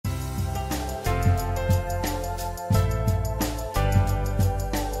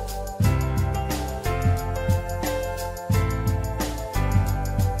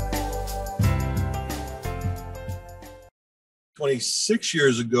26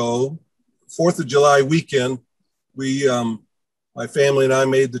 years ago, 4th of July weekend, my family and I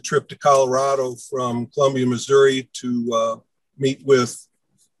made the trip to Colorado from Columbia, Missouri to meet with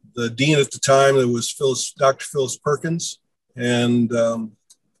the dean at the time. That was Dr. Phyllis Perkins. And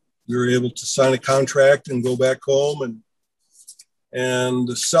we were able to sign a contract and go back home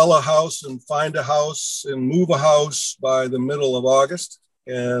and sell a house and find a house and move a house by the middle of August,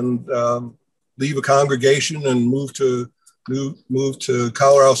 and leave a congregation and move to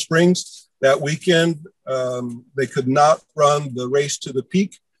Colorado Springs. That weekend, they could not run the race to the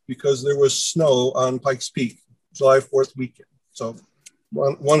peak because there was snow on Pikes Peak, July 4th weekend. So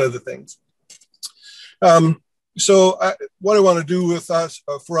one of the things. What I want to do with us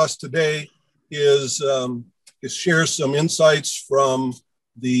for us today is share some insights from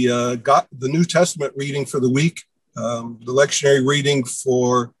the New Testament reading for the week. The lectionary reading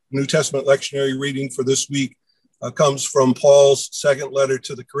for New Testament lectionary reading for this week comes from Paul's second letter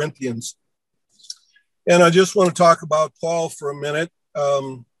to the Corinthians. And I just want to talk about Paul for a minute.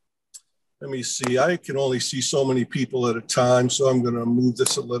 Let me see. I can only see so many people at a time, so I'm going to move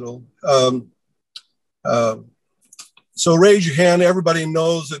this a little. So raise your hand. Everybody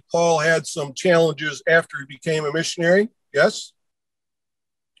knows that Paul had some challenges after he became a missionary. Yes?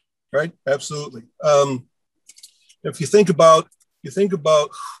 Right? Absolutely. If you think about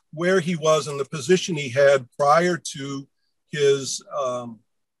where he was and the position he had prior to his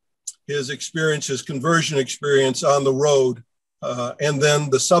experience, his conversion experience on the road, and then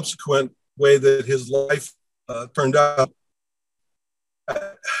the subsequent way that his life turned out,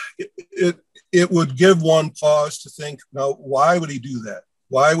 it would give one pause to think, now, why would he do that?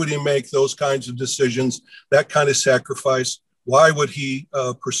 Why would he make those kinds of decisions, that kind of sacrifice? Why would he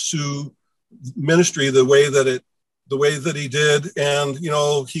pursue ministry the way that he did? And, you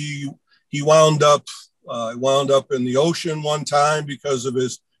know, he wound up in the ocean one time because of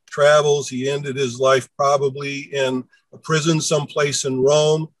his travels. He ended his life probably in a prison someplace in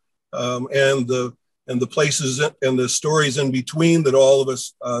Rome, and the places and the stories in between that all of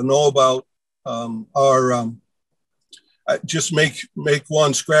us know about are just make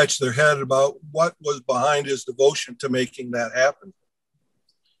one scratch their head about what was behind his devotion to making that happen.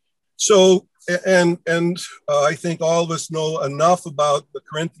 So, and I think all of us know enough about the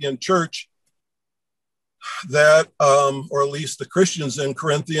Corinthian church that, or at least the Christians in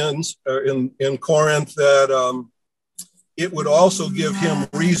Corinthians, in Corinth, that it would also give him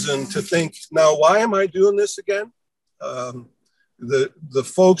reason to think, now, why am I doing this again? The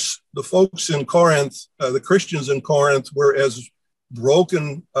folks in Corinth, the Christians in Corinth, were as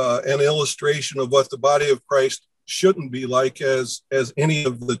broken an illustration of what the body of Christ shouldn't be like as any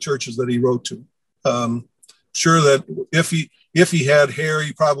of the churches that he wrote to. Sure that if he had hair,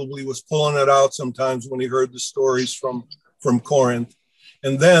 he probably was pulling it out sometimes when he heard the stories from Corinth,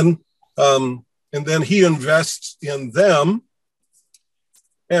 and then he invests in them,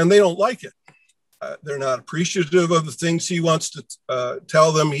 and they don't like it. They're not appreciative of the things he wants to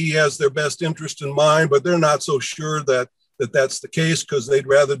tell them. He has their best interest in mind, but they're not so sure that that's the case, because they'd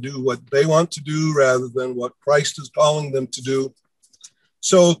rather do what they want to do rather than what Christ is calling them to do.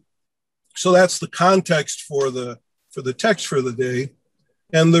 So that's the context for the text for the day.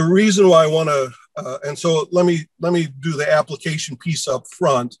 And the reason why I want to, and so let me do the application piece up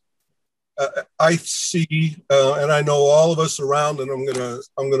front. I see, and I know all of us around, and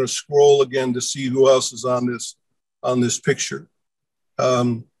I'm gonna scroll again to see who else is on this picture.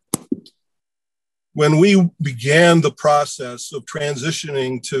 When we began the process of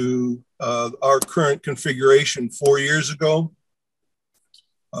transitioning to our current configuration 4 years ago,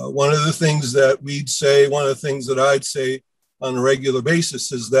 one of the things that we'd say, one of the things that I'd say on a regular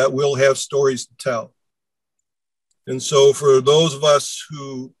basis is that we'll have stories to tell. And so for those of us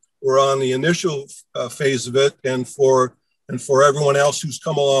who were on the initial phase of it, and for everyone else who's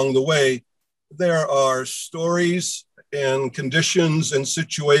come along the way, there are stories and conditions and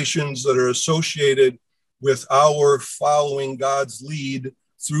situations that are associated with our following God's lead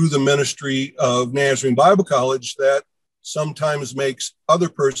through the ministry of Nazarene Bible College that sometimes makes other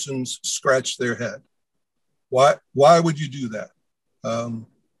persons scratch their head. Why would you do that?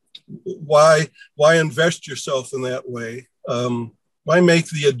 Why invest yourself in that way? Why make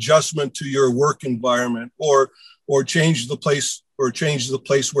the adjustment to your work environment, or change the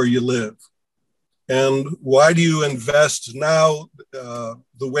place where you live? And why do you invest now the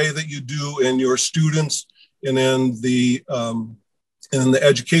way that you do in your students and in the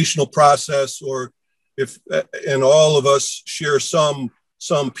educational process, or and all of us share some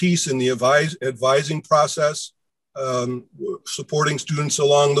piece in the advising process, supporting students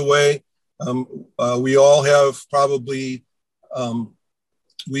along the way. We all have probably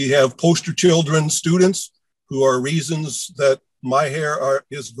We have poster children students who are reasons that my hair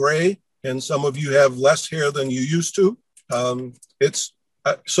is gray, and some of you have less hair than you used to.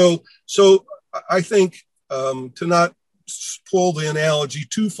 So I think to not pull the analogy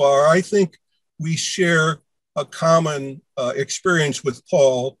too far, I think we share a common experience with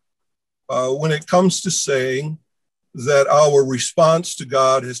Paul when it comes to saying that our response to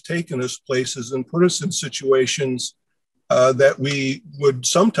God has taken us places and put us in situations that we would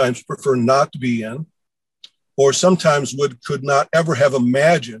sometimes prefer not to be in, or sometimes could not ever have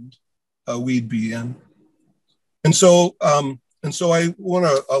imagined we'd be in. And so I want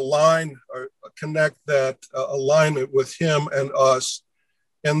to align or connect that alignment with him and us,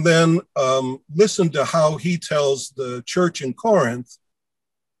 and then listen to how he tells the church in Corinth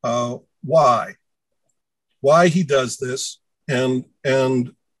why he does this. And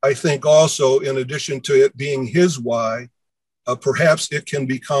I think also, in addition to it being his why, perhaps it can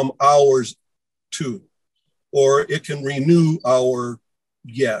become ours too, or it can renew our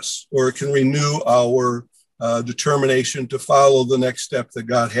yes, or it can renew our determination to follow the next step that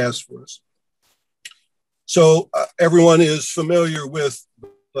God has for us. So everyone is familiar with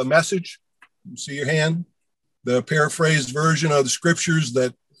the message. You see your hand, the paraphrased version of the scriptures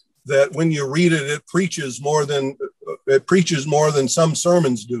that when you read it, it preaches more than some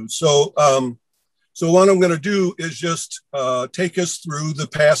sermons do. So what I'm going to do is just take us through the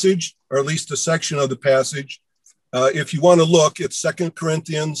passage, or at least a section of the passage. If you want to look, it's 2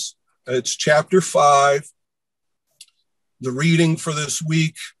 Corinthians, it's chapter 5. The reading for this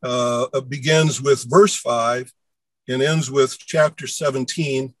week begins with verse 5 and ends with chapter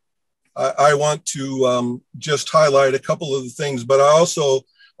 17. I want to just highlight a couple of the things, but I also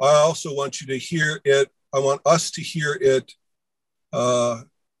want you to hear it. I want us to hear it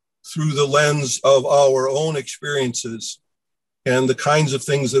through the lens of our own experiences and the kinds of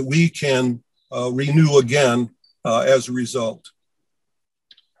things that we can renew again as a result.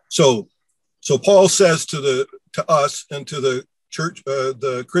 So Paul says to us and to the church,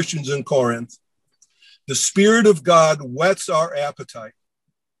 the Christians in Corinth, the Spirit of God whets our appetite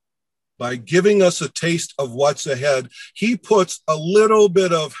by giving us a taste of what's ahead. He puts a little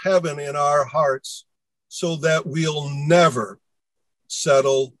bit of heaven in our hearts so that we'll never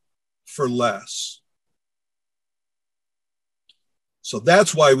settle for less. So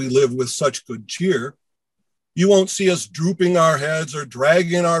that's why we live with such good cheer. You won't see us drooping our heads or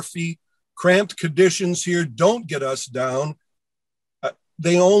dragging our feet. Cramped conditions here don't get us down.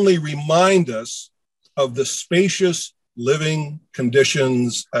 They only remind us of the spacious living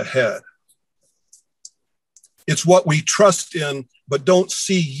conditions ahead. It's what we trust in but don't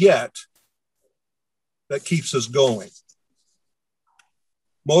see yet that keeps us going.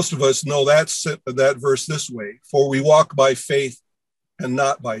 Most of us know that verse this way: for we walk by faith and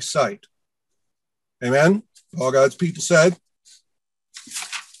not by sight. Amen? All God's people said?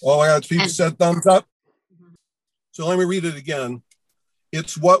 All God's people said thumbs up. So let me read it again.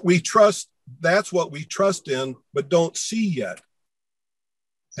 It's what we trust. That's what we trust in, but don't see yet.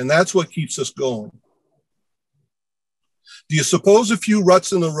 And that's what keeps us going. Do you suppose a few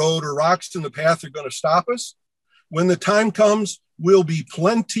ruts in the road or rocks in the path are going to stop us? When the time comes, we'll be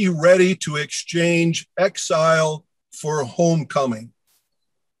plenty ready to exchange exile for homecoming.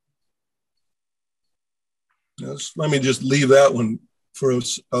 Let me just leave that one for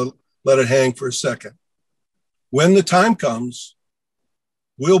us, let it hang for a second. When the time comes,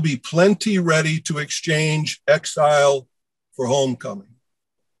 we'll be plenty ready to exchange exile for homecoming.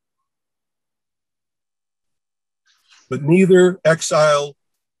 But neither exile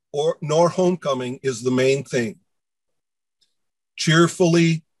nor homecoming is the main thing.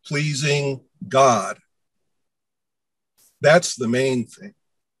 Cheerfully pleasing God. That's the main thing.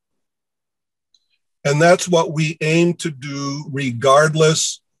 And that's what we aim to do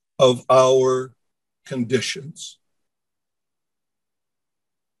regardless of our conditions.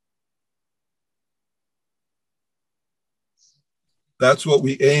 That's what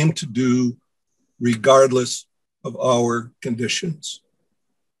we aim to do regardless of our conditions.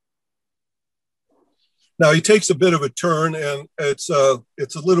 Now he takes a bit of a turn, and it's a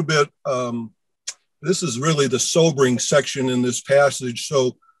little bit, this is really the sobering section in this passage.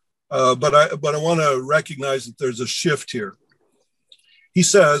 So, but I want to recognize that there's a shift here. He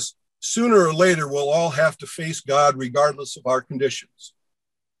says, sooner or later, we'll all have to face God regardless of our conditions.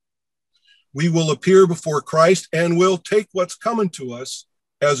 We will appear before Christ and we'll take what's coming to us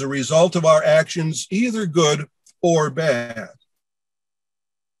as a result of our actions, either good or bad.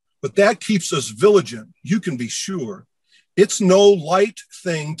 But that keeps us vigilant, you can be sure. It's no light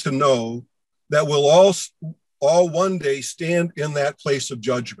thing to know that we'll all one day stand in that place of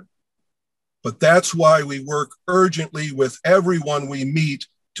judgment. But that's why we work urgently with everyone we meet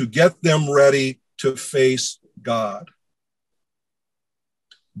to get them ready to face God.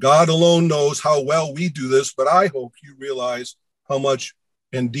 God alone knows how well we do this, but I hope you realize how much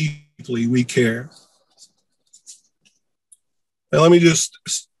and deeply we care. And let me just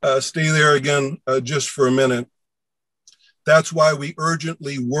stay there again just for a minute. That's why we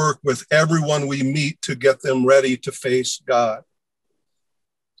urgently work with everyone we meet to get them ready to face God.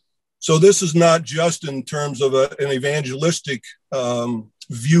 So this is not just in terms of an evangelistic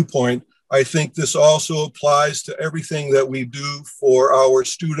viewpoint. I think this also applies to everything that we do for our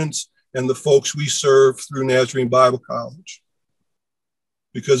students and the folks we serve through Nazarene Bible College.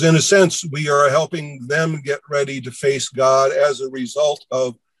 Because in a sense, we are helping them get ready to face God as a result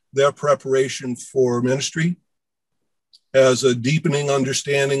of their preparation for ministry, as a deepening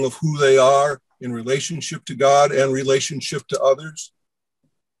understanding of who they are in relationship to God and relationship to others,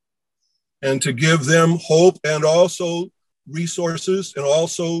 and to give them hope and also resources and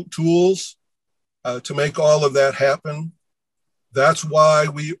also tools to make all of that happen. That's why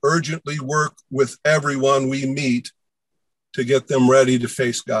we urgently work with everyone we meet to get them ready to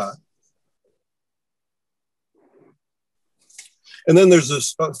face God. And then there's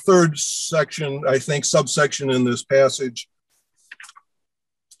this third section, I think, subsection in this passage.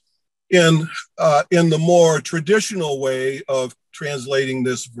 In the more traditional way of translating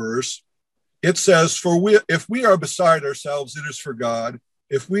this verse, it says, if we are beside ourselves, it is for God.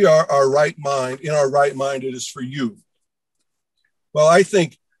 If we are in our right mind, it is for you. Well, I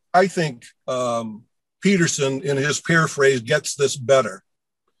think Peterson, in his paraphrase, gets this better.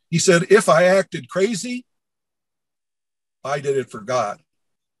 He said, if I acted crazy, I did it for God.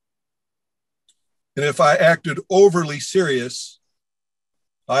 And if I acted overly serious,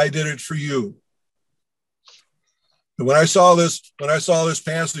 I did it for you. And when I saw this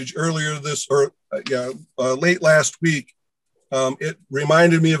passage earlier late last week, it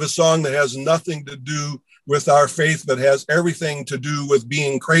reminded me of a song that has nothing to do with our faith, but has everything to do with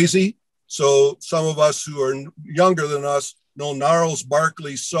being crazy. So some of us who are younger than us know Gnarls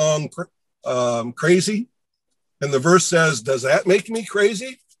Barkley's song, Crazy. And the verse says, does that make me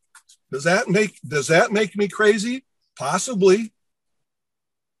crazy? Does that make me crazy? Possibly.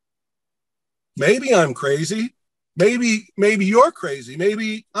 Maybe I'm crazy. Maybe you're crazy.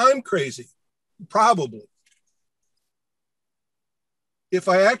 Maybe I'm crazy. Probably. If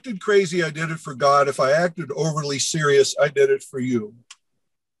I acted crazy, I did it for God. If I acted overly serious, I did it for you.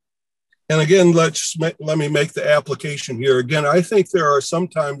 And again, let me make the application here. Again, I think there are some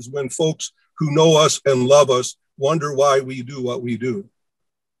times when folks who know us and love us wonder why we do what we do.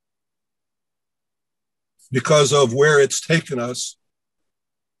 Because of where it's taken us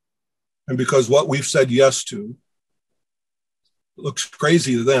and because what we've said yes to looks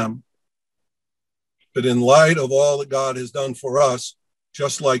crazy to them. But in light of all that God has done for us,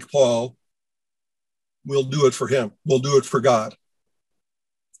 just like Paul, we'll do it for him. We'll do it for God.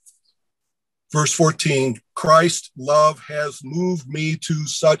 Verse 14, Christ's love has moved me to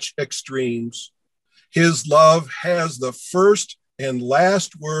such extremes. His love has the first and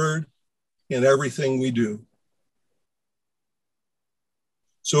last word in everything we do.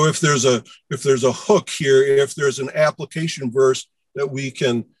 So if there's a hook here, if there's an application verse that we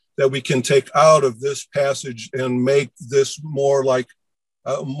can take out of this passage and make this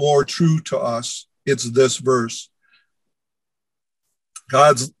more true to us, it's this verse.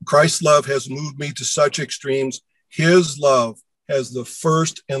 Christ's love has moved me to such extremes. His love has the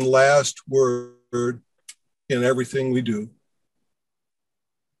first and last word in everything we do.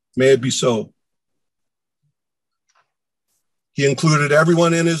 May it be so. He included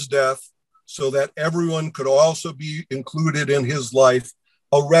everyone in his death so that everyone could also be included in his life,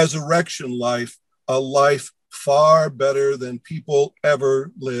 a resurrection life, a life far better than people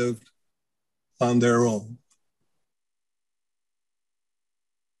ever lived on their own.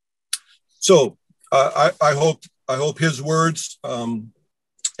 So I hope his words and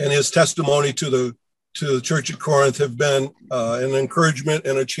his testimony to the church at Corinth have been an encouragement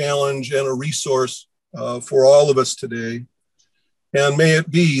and a challenge and a resource for all of us today. And may it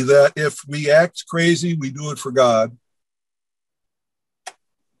be that if we act crazy, we do it for God.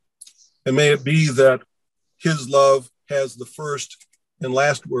 And may it be that his love has the first and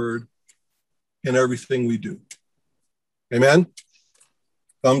last word in everything we do. Amen?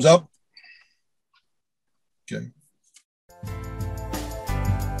 Thumbs up? Okay.